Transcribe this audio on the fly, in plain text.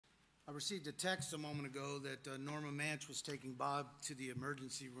I received a text a moment ago that Norma Manch was taking Bob to the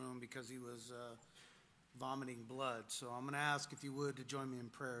emergency room because he was vomiting blood. So I'm going to ask if you would to join me in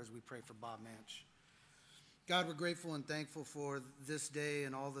prayer as we pray for Bob Manch. God, we're grateful and thankful for this day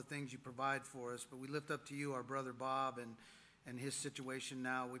and all the things you provide for us, but we lift up to you our brother Bob and his situation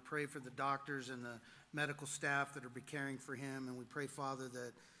now. We pray for the doctors and the medical staff that are caring for him, and we pray, Father,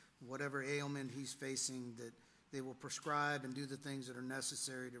 that whatever ailment he's facing, that they will prescribe and do the things that are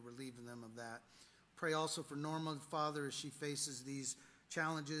necessary to relieve them of that. Pray also for Norma, Father, as she faces these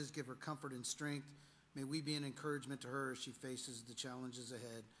challenges. Give her comfort and strength. May we be an encouragement to her as she faces the challenges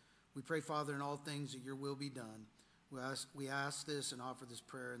ahead. We pray, Father, in all things that your will be done. We ask this and offer this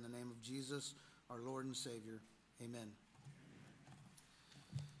prayer in the name of Jesus, our Lord and Savior. Amen.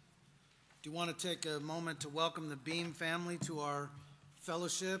 Do you want to take a moment to welcome the Beam family to our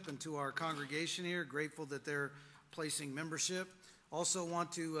fellowship and to our congregation here? Grateful that they're placing membership. Also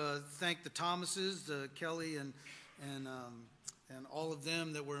want to thank the Thomases, Kelly and all of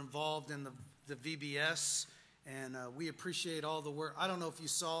them that were involved in the VBS, and we appreciate all the work. I don't know if you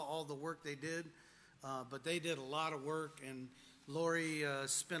saw all the work they did, but they did a lot of work, and Lori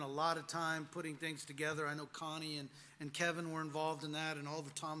spent a lot of time putting things together. I know Connie and Kevin were involved in that, and all the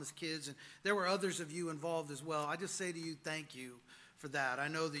Thomas kids, and there were others of you involved as well. I just say to you, thank you for that. I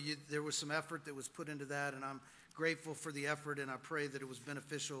know that there was some effort that was put into that, and I'm grateful for the effort, and I pray that it was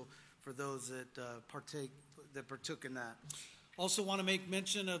beneficial for those that partook in that. Also want to make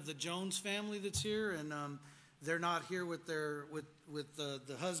mention of the Jones family that's here, and they're not here with the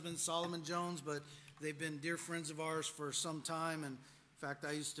husband, Solomon Jones, but they've been dear friends of ours for some time. And in fact,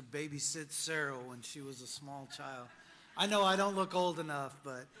 I used to babysit Sarah when she was a small child. I know I don't look old enough,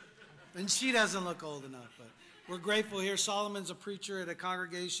 and she doesn't look old enough, but we're grateful here. Solomon's a preacher at a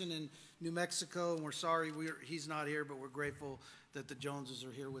congregation in New Mexico, and we're sorry he's not here, but we're grateful that the Joneses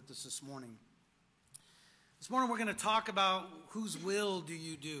are here with us this morning. This morning we're going to talk about whose will do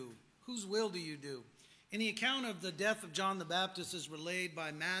you do? Whose will do you do? In the account of the death of John the Baptist as relayed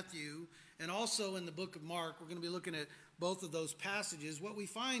by Matthew, and also in the book of Mark, we're going to be looking at both of those passages. What we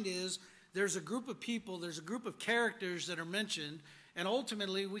find is there's a group of people, there's a group of characters that are mentioned, and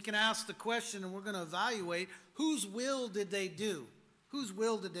ultimately we can ask the question, and we're going to evaluate whose will did they do? Whose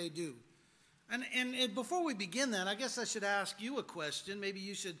will did they do? And before we begin that, I guess I should ask you a question. Maybe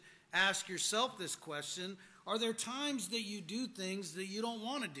you should ask yourself this question. Are there times that you do things that you don't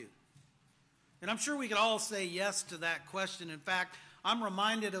want to do? And I'm sure we could all say yes to that question. In fact, I'm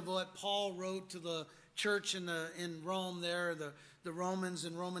reminded of what Paul wrote to the church in Rome there, the Romans,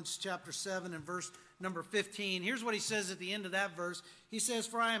 in Romans chapter 7 and verse number 15. Here's what he says at the end of that verse. He says,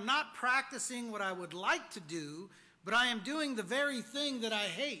 "For I am not practicing what I would like to do, but I am doing the very thing that I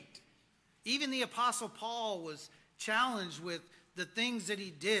hate." Even the Apostle Paul was challenged with the things that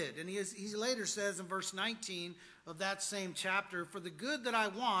he did. And he later says in verse 19 of that same chapter, "For the good that I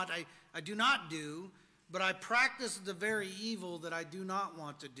want, I do not do, but I practice the very evil that I do not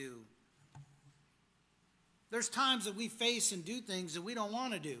want to do." There's times that we face and do things that we don't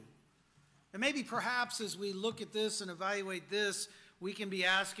want to do. And maybe perhaps as we look at this and evaluate this, we can be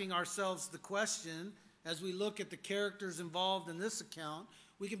asking ourselves the question, as we look at the characters involved in this account,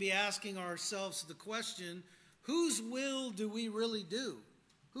 we can be asking ourselves the question, whose will do we really do?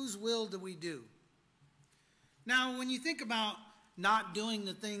 Whose will do we do? Now, when you think about not doing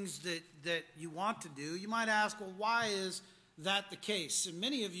the things that you want to do, you might ask, well, why is that the case? And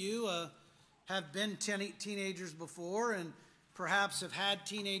many of you have been teenagers before and perhaps have had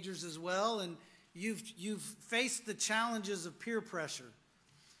teenagers as well, and you've faced the challenges of peer pressure.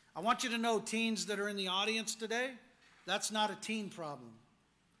 I want you to know, teens that are in the audience today, that's not a teen problem.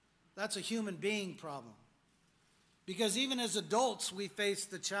 That's a human being problem. Because even as adults, we face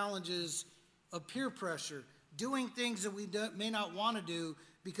the challenges of peer pressure, doing things that we may not want to do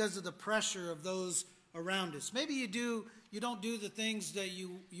because of the pressure of those around us. Maybe you don't do the things that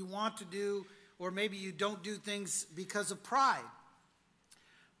you want to do, or maybe you don't do things because of pride.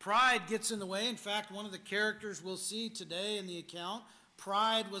 Pride gets in the way. In fact, one of the characters we'll see today in the account,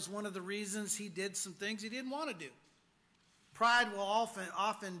 pride was one of the reasons he did some things he didn't want to do. Pride will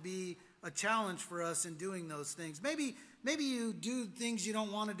often be a challenge for us in doing those things. Maybe you do things you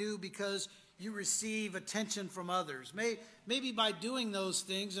don't want to do because you receive attention from others. Maybe by doing those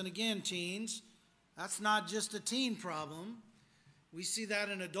things, and again, teens, that's not just a teen problem. We see that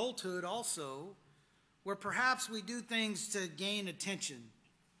in adulthood also, where perhaps we do things to gain attention.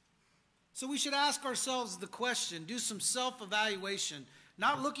 So we should ask ourselves the question, do some self-evaluation,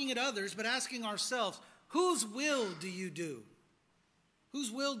 not looking at others, but asking ourselves, whose will do you do? Whose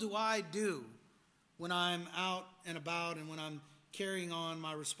will do I do when I'm out and about and when I'm carrying on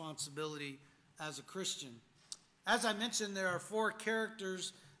my responsibility as a Christian. As I mentioned, there are 4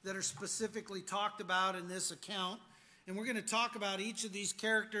 characters that are specifically talked about in this account, and we're going to talk about each of these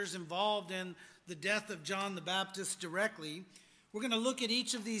characters involved in the death of John the Baptist directly. We're going to look at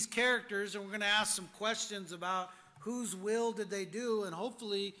each of these characters, and we're going to ask some questions about whose will did they do, and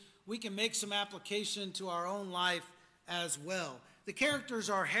hopefully we can make some application to our own life as well. The characters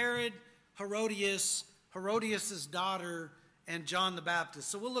are Herod, Herodias, Herodias' daughter, and John the Baptist.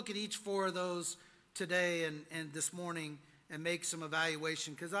 So we'll look at each 4 of those today and this morning and make some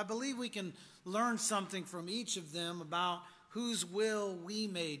evaluation, because I believe we can learn something from each of them about whose will we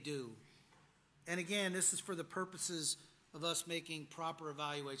may do. And again, this is for the purposes of us making proper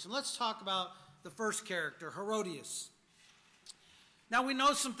evaluation. Let's talk about the first character, Herodias. Now, we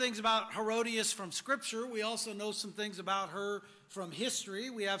know some things about Herodias from Scripture. We also know some things about her from history.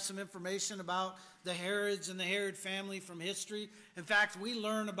 We have some information about the Herods and the Herod family from history. In fact, we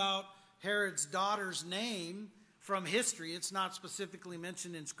learn about Herod's daughter's name from history. It's not specifically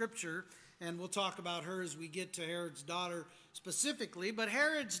mentioned in Scripture, and we'll talk about her as we get to Herod's daughter specifically. But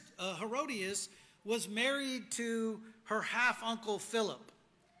Herodias was married to her half-uncle Philip.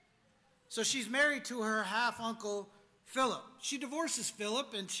 So she's married to her half-uncle Philip. She divorces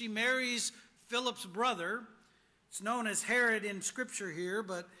Philip, and she marries Philip's brother. It's known as Herod in Scripture here,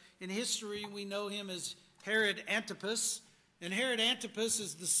 but in history we know him as Herod Antipas. And Herod Antipas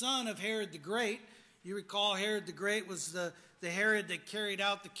is the son of Herod the Great. You recall Herod the Great was the Herod that carried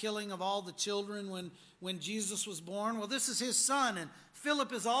out the killing of all the children when Jesus was born. Well, this is his son, and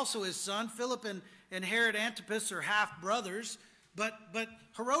Philip is also his son. Philip and Herod Antipas are half-brothers. But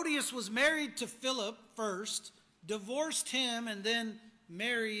Herodias was married to Philip first, divorced him, and then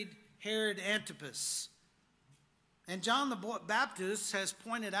married Herod Antipas. And John the Baptist has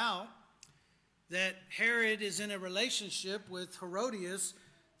pointed out that Herod is in a relationship with Herodias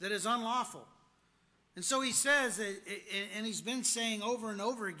that is unlawful. And so he says, and he's been saying over and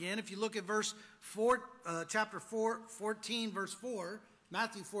over again, if you look at chapter 14, verse 4,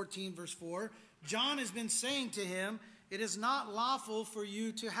 Matthew 14, verse 4, John has been saying to him, it is not lawful for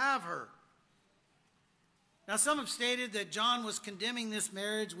you to have her. Now, some have stated that John was condemning this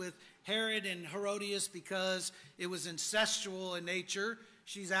marriage with Herod and Herodias because it was incestual in nature.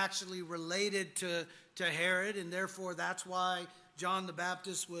 She's actually related to Herod, and therefore that's why John the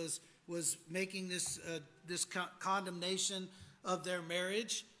Baptist was making this condemnation of their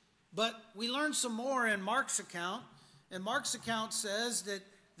marriage. But we learn some more in Mark's account, and Mark's account says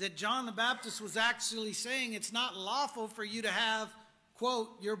that John the Baptist was actually saying it's not lawful for you to have, quote,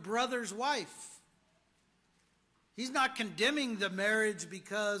 your brother's wife. He's not condemning the marriage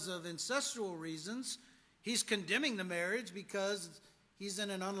because of incestual reasons. He's condemning the marriage because he's in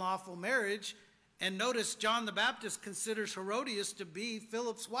an unlawful marriage. And notice John the Baptist considers Herodias to be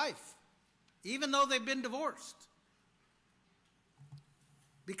Philip's wife, even though they've been divorced.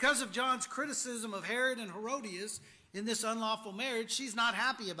 Because of John's criticism of Herod and Herodias in this unlawful marriage, she's not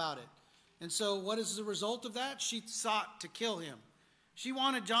happy about it. And so what is the result of that? She sought to kill him. She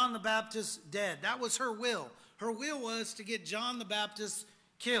wanted John the Baptist dead. That was her will. Her will was to get John the Baptist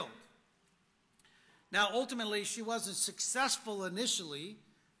killed. Now, ultimately, she wasn't successful initially,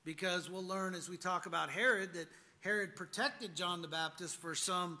 because we'll learn as we talk about Herod that Herod protected John the Baptist for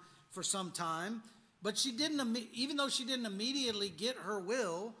some time. But she didn't, even though she didn't immediately get her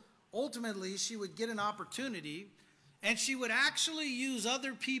will, ultimately she would get an opportunity, and she would actually use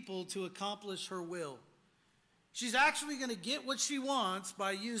other people to accomplish her will. She's actually going to get what she wants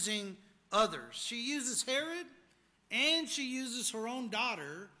by using others. She uses Herod, and she uses her own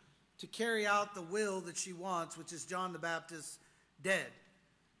daughter to carry out the will that she wants, which is John the Baptist dead.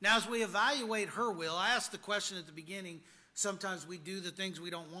 Now, as we evaluate her will, I asked the question at the beginning, sometimes we do the things we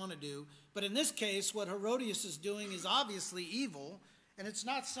don't want to do. But in this case, what Herodias is doing is obviously evil, and it's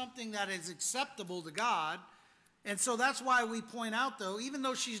not something that is acceptable to God. And so that's why we point out, though, even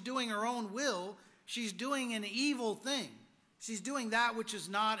though she's doing her own will, she's doing an evil thing. She's doing that which is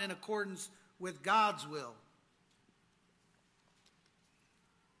not in accordance with God's will.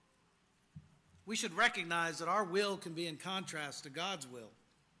 We should recognize that our will can be in contrast to God's will.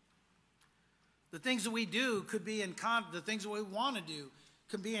 The things that we do could be the things that we want to do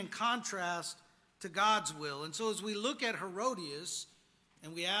can be in contrast to God's will. And so as we look at Herodias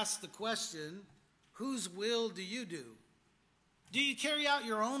and we ask the question, whose will do you do? Do you carry out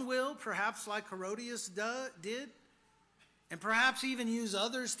your own will, perhaps like Herodias did? And perhaps even use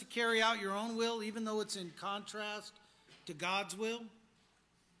others to carry out your own will, even though it's in contrast to God's will?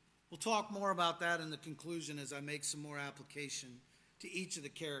 We'll talk more about that in the conclusion as I make some more application to each of the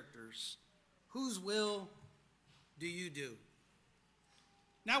characters. Whose will do you do?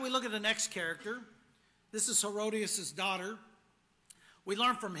 Now we look at the next character. This is Herodias' daughter. We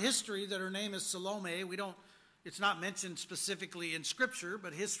learn from history that her name is Salome. It's not mentioned specifically in Scripture,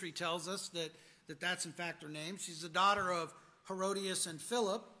 but history tells us that that's in fact her name. She's the daughter of Herodias and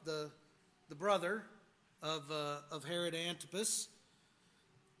Philip, the brother of Herod Antipas.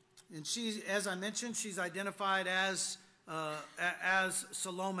 And she, as I mentioned, she's identified as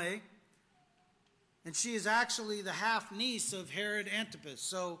Salome. And she is actually the half-niece of Herod Antipas.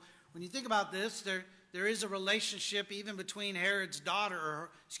 So when you think about this, there is a relationship even between Herodias'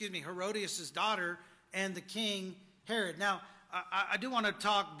 daughter and the king Herod. Now, I do want to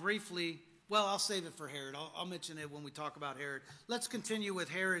talk briefly. Well, I'll save it for Herod. I'll mention it when we talk about Herod. Let's continue with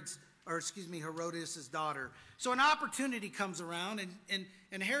Herodias' daughter. So an opportunity comes around,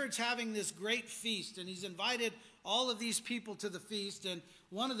 and Herod's having this great feast, and he's invited all of these people to the feast, and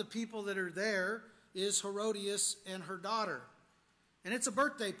one of the people that are there is Herodias and her daughter. And it's a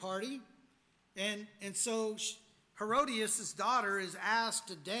birthday party, and so Herodias' daughter is asked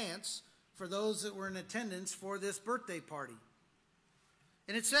to dance for those that were in attendance for this birthday party.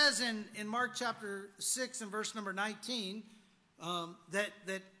 And it says in Mark chapter 6 and verse number 19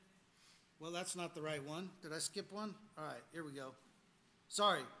 that well, that's not the right one. Did I skip one? All right, here we go.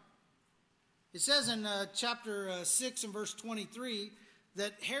 Sorry. It says in chapter 6 and verse 23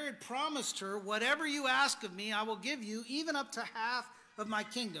 that Herod promised her, whatever you ask of me, I will give you, even up to half of my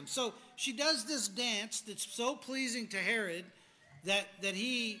kingdom. So she does this dance that's so pleasing to Herod that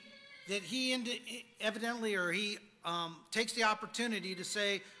he takes the opportunity to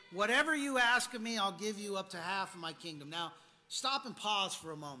say, whatever you ask of me, I'll give you up to half of my kingdom. Now, stop and pause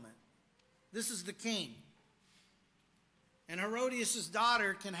for a moment. This is the king. And Herodias'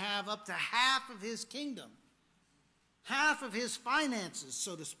 daughter can have up to half of his kingdom. Half of his finances,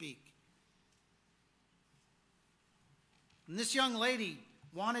 so to speak. And this young lady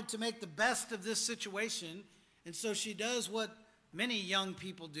wanted to make the best of this situation, and so she does what many young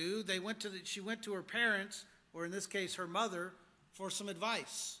people do. She went to her parents, or in this case her mother, for some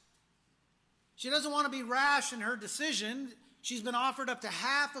advice. She doesn't want to be rash in her decision. She's been offered up to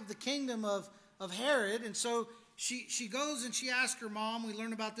half of the kingdom of Herod, and so she goes and she asks her mom. We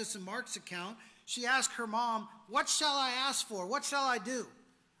learn about this in Mark's account. She asked her mom, what shall I ask for? What shall I do?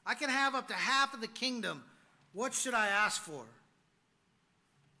 I can have up to half of the kingdom. What should I ask for?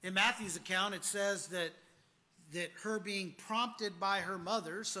 In Matthew's account, it says that her being prompted by her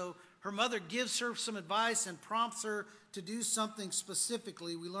mother, so her mother gives her some advice and prompts her to do something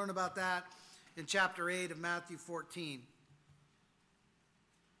specifically. We learn about that in chapter 8 of Matthew 14.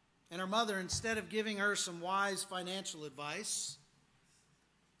 And her mother, instead of giving her some wise financial advice,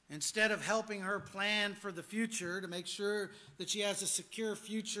 instead of helping her plan for the future to make sure that she has a secure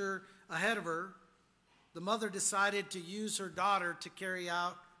future ahead of her, the mother decided to use her daughter to carry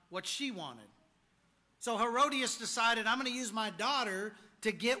out what she wanted. So Herodias decided, I'm going to use my daughter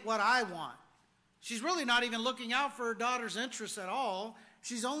to get what I want. She's really not even looking out for her daughter's interests at all.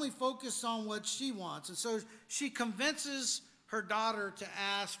 She's only focused on what she wants. And so she convinces her daughter to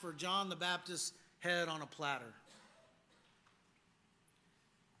ask for John the Baptist's head on a platter.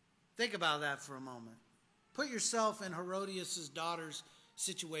 Think about that for a moment. Put yourself in Herodias' daughter's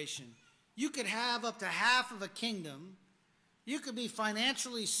situation. You could have up to half of a kingdom. You could be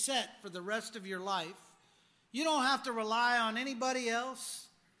financially set for the rest of your life. You don't have to rely on anybody else.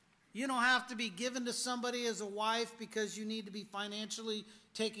 You don't have to be given to somebody as a wife because you need to be financially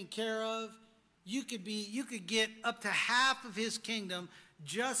taken care of. You could get up to half of his kingdom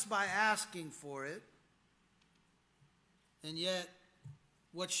just by asking for it. And yet,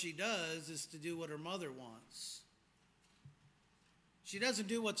 what she does is to do what her mother wants. She doesn't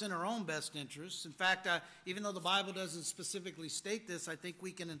do what's in her own best interest. In fact, even though the Bible doesn't specifically state this, I think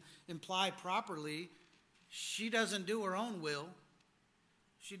we can imply properly, she doesn't do her own will.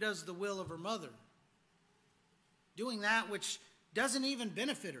 She does the will of her mother, doing that which doesn't even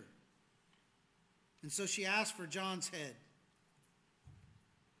benefit her. And so she asked for John's head.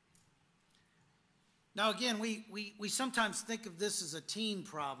 Now again, we sometimes think of this as a teen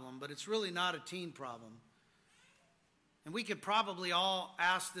problem, but it's really not a teen problem. And we could probably all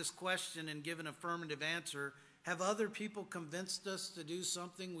ask this question and give an affirmative answer. Have other people convinced us to do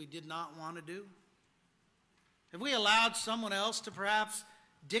something we did not want to do? Have we allowed someone else to perhaps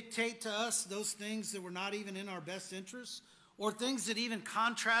dictate to us those things that were not even in our best interests, or things that even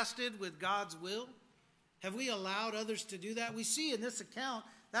contrasted with God's will? Have we allowed others to do that? We see in this account,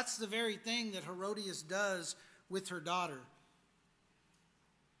 that's the very thing that Herodias does with her daughter.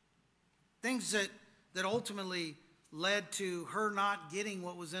 Things that ultimately led to her not getting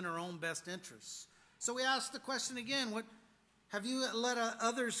what was in her own best interests. So we ask the question again, Have you let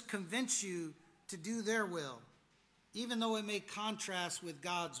others convince you to do their will, even though it may contrast with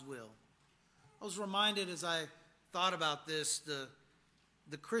God's will? I was reminded as I thought about this,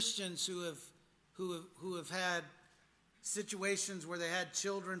 the Christians who have had situations where they had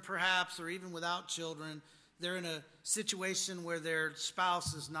children perhaps, or even without children, they're in a situation where their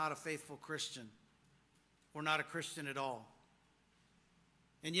spouse is not a faithful Christian or not a Christian at all.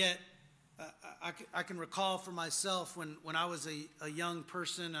 And yet, I can recall for myself when I was a young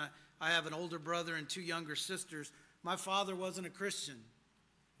person, I have an older brother and 2 younger sisters. My father wasn't a Christian.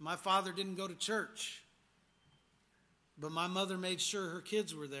 My father didn't go to church. But my mother made sure her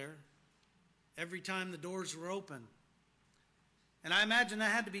kids were there every time the doors were open. And I imagine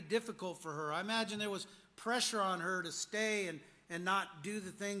that had to be difficult for her. I imagine there was pressure on her to stay and not do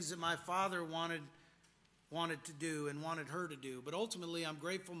the things that my father wanted to do and wanted her to do. But ultimately, I'm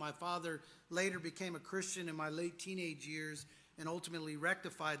grateful my father later became a Christian in my late teenage years and ultimately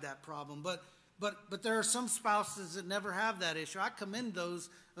rectified that problem. But there are some spouses that never have that issue. I commend those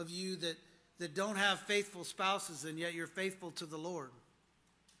of you that don't have faithful spouses, and yet you're faithful to the Lord.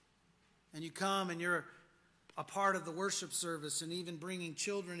 And you come and you're a part of the worship service, and even bringing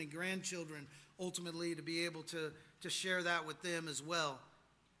children and grandchildren ultimately to be able to share that with them as well.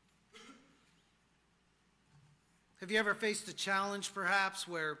 Have you ever faced a challenge perhaps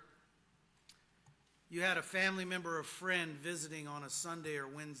where you had a family member or friend visiting on a Sunday or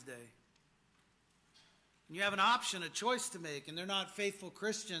Wednesday? And you have an option, a choice to make, and they're not faithful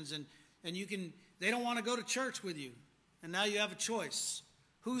Christians, and they don't want to go to church with you. And now you have a choice.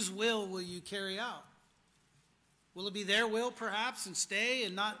 Whose will you carry out? Will it be their will perhaps and stay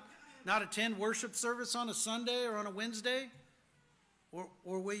and not attend worship service on a Sunday or on a Wednesday?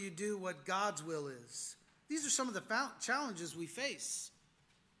 Or will you do what God's will is? These are some of the challenges we face.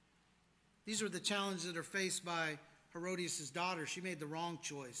 These are the challenges that are faced by Herodias' daughter. She made the wrong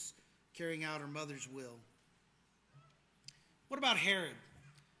choice, carrying out her mother's will. What about Herod?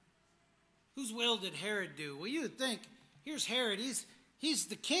 Whose will did Herod do? Well, you would think, here's Herod. He's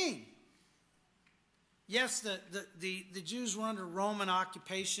the king. Yes, the Jews were under Roman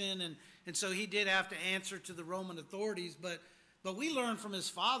occupation, and so he did have to answer to the Roman authorities, but we learn from his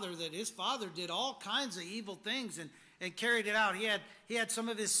father that his father did all kinds of evil things and carried it out. He had some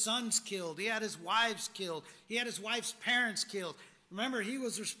of his sons killed. He had his wives killed. He had his wife's parents killed. Remember, he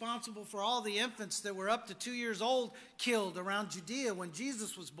was responsible for all the infants that were up to 2 years old killed around Judea when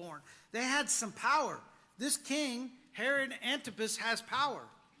Jesus was born. They had some power. This king, Herod Antipas, has power.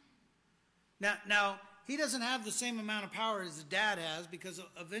 Now, he doesn't have the same amount of power as his dad has, because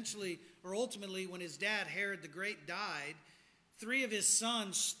eventually, or ultimately, when his dad, Herod the Great, died, 3 of his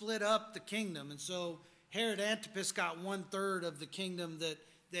sons split up the kingdom. And so Herod Antipas got 1/3 of the kingdom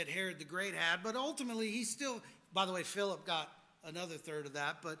that Herod the Great had. But ultimately, he still, by the way, Philip got another 1/3 of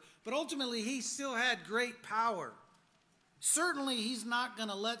that. But ultimately, he still had great power. Certainly, he's not going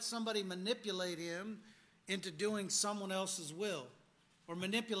to let somebody manipulate him into doing someone else's will, or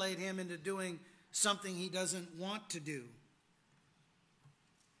manipulate him into doing something he doesn't want to do.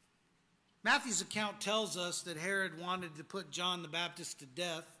 Matthew's account tells us that Herod wanted to put John the Baptist to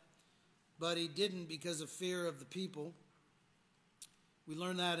death, but he didn't because of fear of the people. We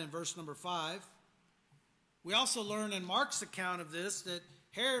learn that in verse number 5. We also learn in Mark's account of this that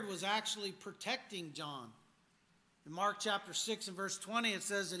Herod was actually protecting John. In Mark chapter 6 and verse 20, it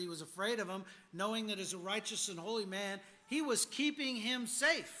says that he was afraid of him, knowing that as a righteous and holy man, he was keeping him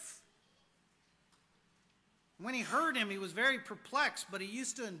safe. When he heard him, he was very perplexed, but he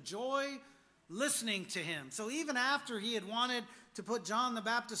used to enjoy listening to him. So even after he had wanted to put John the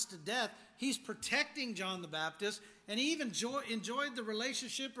Baptist to death, he's protecting John the Baptist, and he even enjoyed the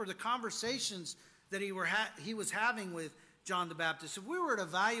relationship or the conversations that he was having with John the Baptist. If we were to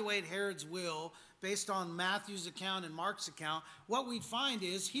evaluate Herod's will based on Matthew's account and Mark's account, what we'd find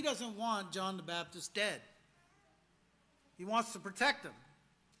is he doesn't want John the Baptist dead. He wants to protect him.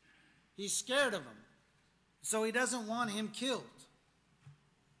 He's scared of him. So he doesn't want him killed.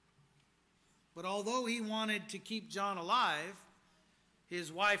 But although he wanted to keep John alive,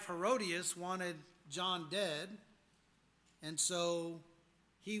 his wife Herodias wanted John dead, and so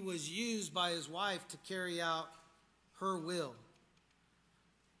he was used by his wife to carry out her will.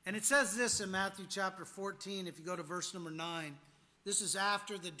 And it says this in Matthew chapter 14, if you go to verse number 9. This is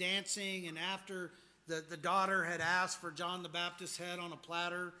after the dancing and after the daughter had asked for John the Baptist's head on a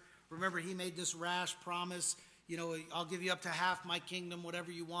platter. Remember, he made this rash promise, I'll give you up to half my kingdom,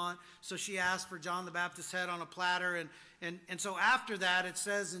 whatever you want. So she asked for John the Baptist's head on a platter. And so after that, it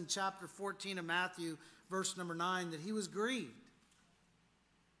says in chapter 14 of Matthew, verse number 9, that he was grieved.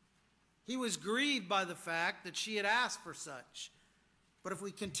 He was grieved by the fact that she had asked for such. But if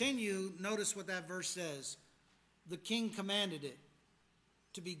we continue, notice what that verse says. The king commanded it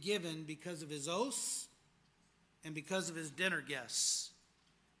to be given because of his oaths and because of his dinner guests.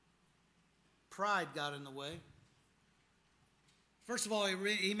 Pride got in the way. First of all,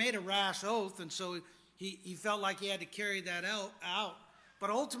 he made a rash oath, and so he felt like he had to carry that out. But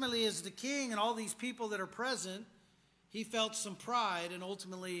ultimately, as the king and all these people that are present, he felt some pride and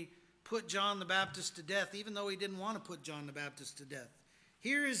ultimately put John the Baptist to death, even though he didn't want to put John the Baptist to death.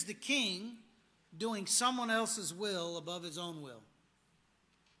 Here is the king doing someone else's will above his own will.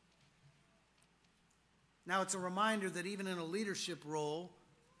 Now, it's a reminder that even in a leadership role,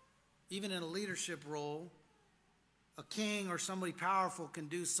 a king or somebody powerful can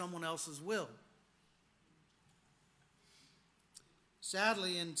do someone else's will.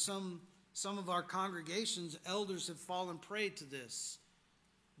 Sadly, in some of our congregations, elders have fallen prey to this,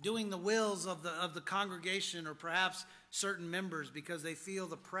 doing the wills of the congregation or perhaps certain members because they feel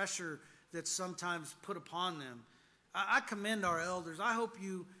the pressure that's sometimes put upon them. I commend our elders. I hope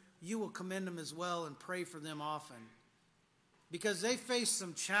you will commend them as well and pray for them often, because they face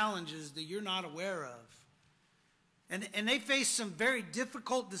some challenges that you're not aware of. And they face some very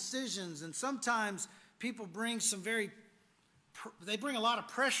difficult decisions, and sometimes people bring they bring a lot of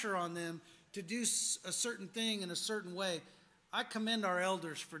pressure on them to do a certain thing in a certain way. I commend our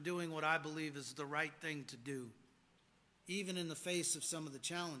elders for doing what I believe is the right thing to do, even in the face of some of the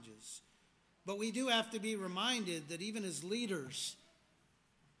challenges. But we do have to be reminded that even as leaders,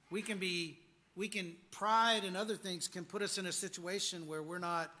 pride and other things can put us in a situation where we're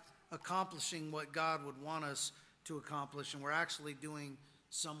not accomplishing what God would want us to accomplish, and we're actually doing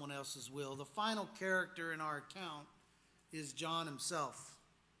someone else's will. The final character in our account is John himself.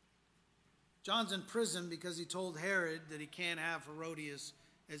 John's in prison because he told Herod that he can't have Herodias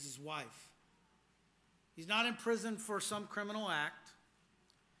as his wife. He's not in prison for some criminal act.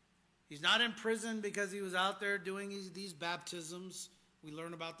 He's not in prison because he was out there doing these baptisms. We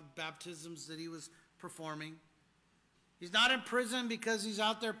learn about the baptisms that he was performing. He's not in prison because he's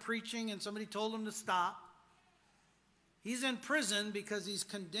out there preaching and somebody told him to stop. He's in prison because he's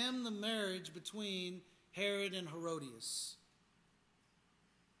condemned the marriage between Herod and Herodias.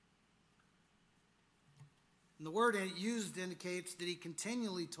 And the word used indicates that he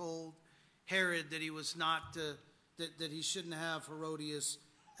continually told Herod that he was not that he shouldn't have Herodias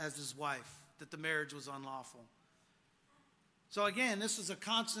as his wife, that the marriage was unlawful. So again, this is a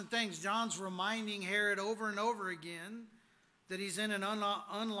constant thing. John's reminding Herod over and over again that he's in an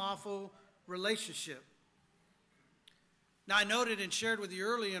unlawful relationship. Now, I noted and shared with you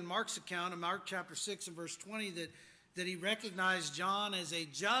earlier in Mark's account, in Mark chapter 6 and verse 20, that he recognized John as a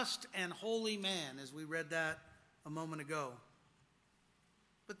just and holy man, as we read that a moment ago.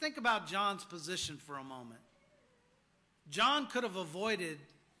 But think about John's position for a moment. John could have avoided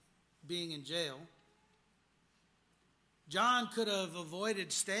being in jail. John could have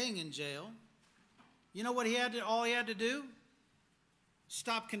avoided staying in jail. You know what all he had to do?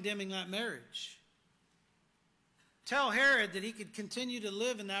 Stop condemning that marriage. Tell Herod that he could continue to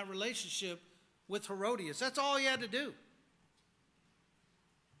live in that relationship with Herodias. That's all he had to do.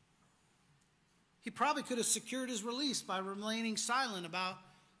 He probably could have secured his release by remaining silent about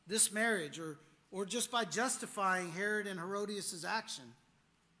this marriage, or just by justifying Herod and Herodias' action.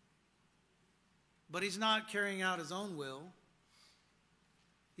 But he's not carrying out his own will.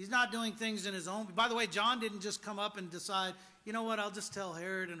 He's not doing things in his own. By the way, John didn't just come up and decide, you know what, I'll just tell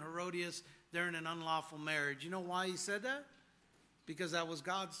Herod and Herodias they're in an unlawful marriage. You know why he said that? Because that was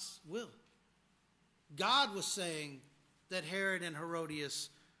God's will. God was saying that Herod and Herodias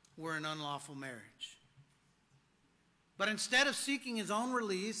were in unlawful marriage. But instead of seeking his own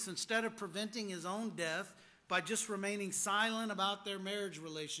release, instead of preventing his own death by just remaining silent about their marriage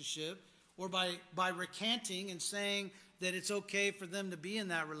relationship, or by recanting and saying that it's okay for them to be in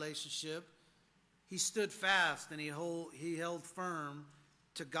that relationship, he stood fast and he held firm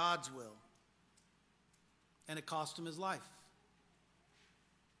to God's will. And it cost him his life.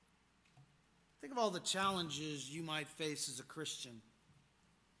 Think of all the challenges you might face as a Christian.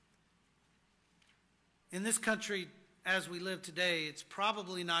 In this country, as we live today, it's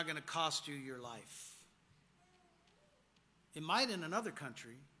probably not going to cost you your life. It might in another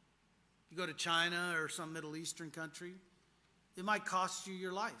country. You go to China or some Middle Eastern country, it might cost you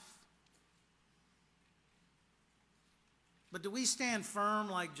your life. But do we stand firm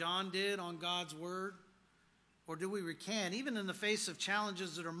like John did on God's word? Or do we recant, even in the face of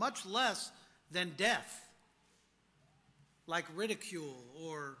challenges that are much less than death, like ridicule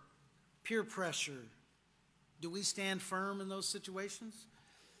or peer pressure? Do we stand firm in those situations?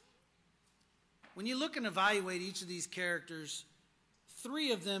 when you look and evaluate each of these characters,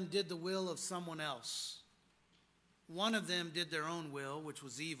 3 of them did the will of someone else. One of them did their own will, which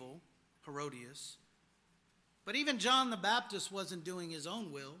was evil, Herodias. But even John the Baptist wasn't doing his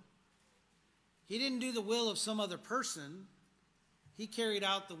own will. He didn't do the will of some other person. He carried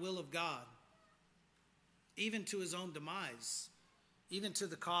out the will of God, even to his own demise, even to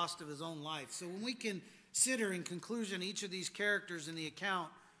the cost of his own life. So when we consider in conclusion each of these characters in the account,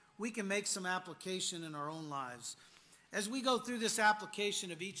 we can make some application in our own lives. As we go through this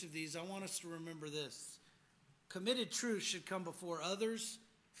application of each of these, I want us to remember this. Committed truth should come before others,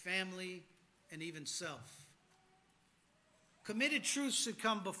 family, and even self. Committed truth should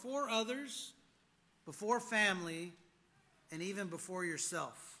come before others, before family, and even before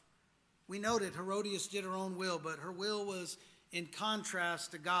yourself. We noted Herodias did her own will, but her will was in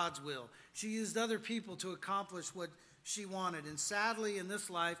contrast to God's will. She used other people to accomplish what she wanted. And sadly, in this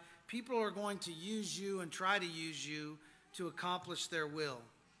life, people are going to use you and try to use you to accomplish their will.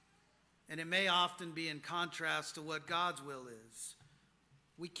 And it may often be in contrast to what God's will is.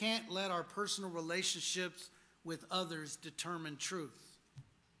 We can't let our personal relationships with others determine truth.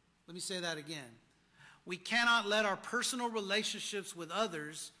 Let me say that again. We cannot let our personal relationships with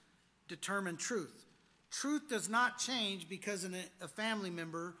others determine truth. Truth does not change because a family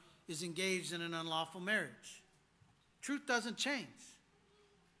member is engaged in an unlawful marriage. Truth doesn't change.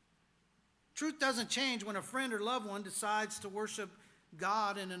 Truth doesn't change when a friend or loved one decides to worship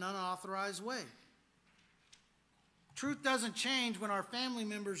God in an unauthorized way. Truth doesn't change when our family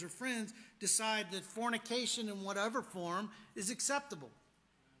members or friends decide that fornication in whatever form is acceptable.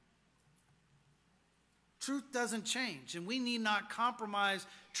 Truth doesn't change, and we need not compromise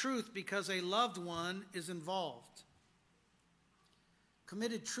truth because a loved one is involved.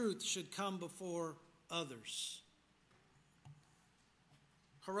 Committed truth should come before others.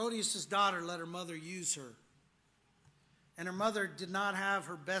 Herodias' daughter let her mother use her, and her mother did not have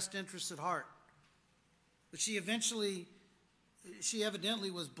her best interests at heart. But she evidently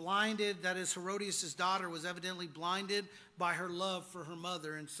was blinded. That is, Herodias' daughter was evidently blinded by her love for her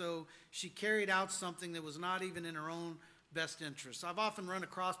mother. And so she carried out something that was not even in her own best interest. I've often run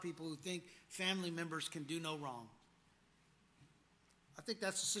across people who think family members can do no wrong. I think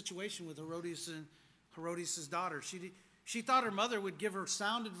that's the situation with Herodias' daughter. She thought her mother would give her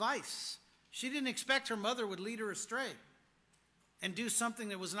sound advice. She didn't expect her mother would lead her astray and do something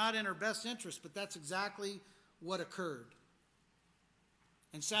that was not in her best interest, but that's exactly what occurred.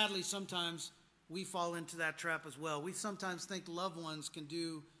 And sadly, sometimes we fall into that trap as well. We sometimes think loved ones can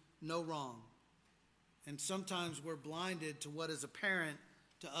do no wrong. And sometimes we're blinded to what is apparent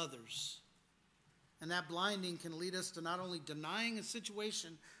to others. And that blinding can lead us to not only denying a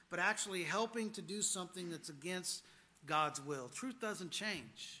situation, but actually helping to do something that's against God's will. Truth doesn't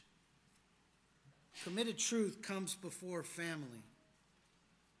change. Committed truth comes before family.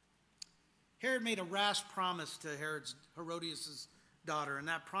 Herod made a rash promise to Herodias' daughter, and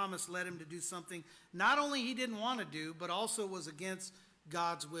that promise led him to do something not only he didn't want to do, but also was against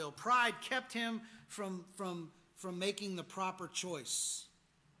God's will. Pride kept him from making the proper choice.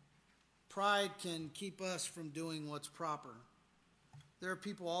 Pride can keep us from doing what's proper. There are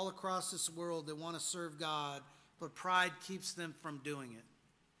people all across this world that want to serve God, but pride keeps them from doing it.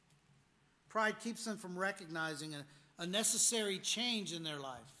 Pride keeps them from recognizing a necessary change in their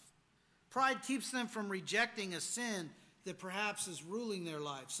life. Pride keeps them from rejecting a sin that perhaps is ruling their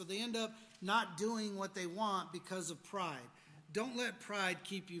life. So they end up not doing what they want because of pride. Don't let pride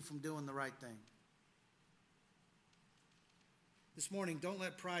keep you from doing the right thing. This morning, don't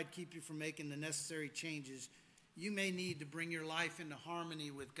let pride keep you from making the necessary changes you may need to bring your life into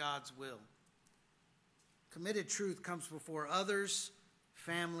harmony with God's will. Committed truth comes before others,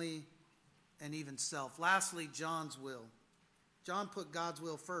 family, and even self. Lastly, John's will. John put God's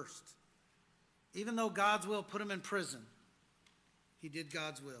will first. Even though God's will put him in prison, he did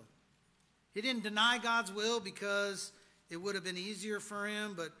God's will. He didn't deny God's will because it would have been easier for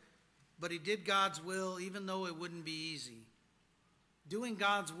him, but he did God's will even though it wouldn't be easy. Doing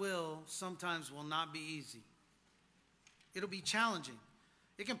God's will sometimes will not be easy. It'll be challenging.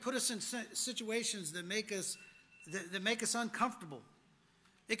 It can put us in situations that make us uncomfortable.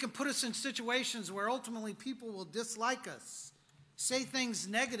 It can put us in situations where ultimately people will dislike us, say things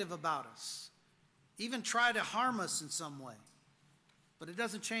negative about us, even try to harm us in some way. But it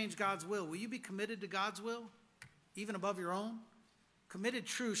doesn't change God's will. Will you be committed to God's will, even above your own? Committed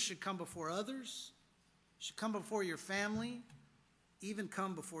truth should come before others, should come before your family, even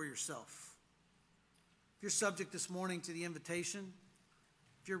come before yourself. If you're subject this morning to the invitation,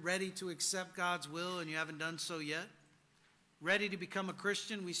 if you're ready to accept God's will and you haven't done so yet, ready to become a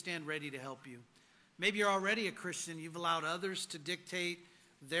Christian, we stand ready to help you. Maybe you're already a Christian. You've allowed others to dictate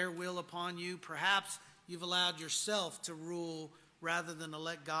their will upon you. Perhaps you've allowed yourself to rule rather than to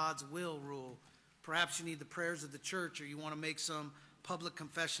let God's will rule. Perhaps you need the prayers of the church, or you want to make some public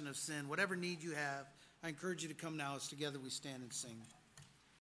confession of sin. Whatever need you have, I encourage you to come now as together we stand and sing.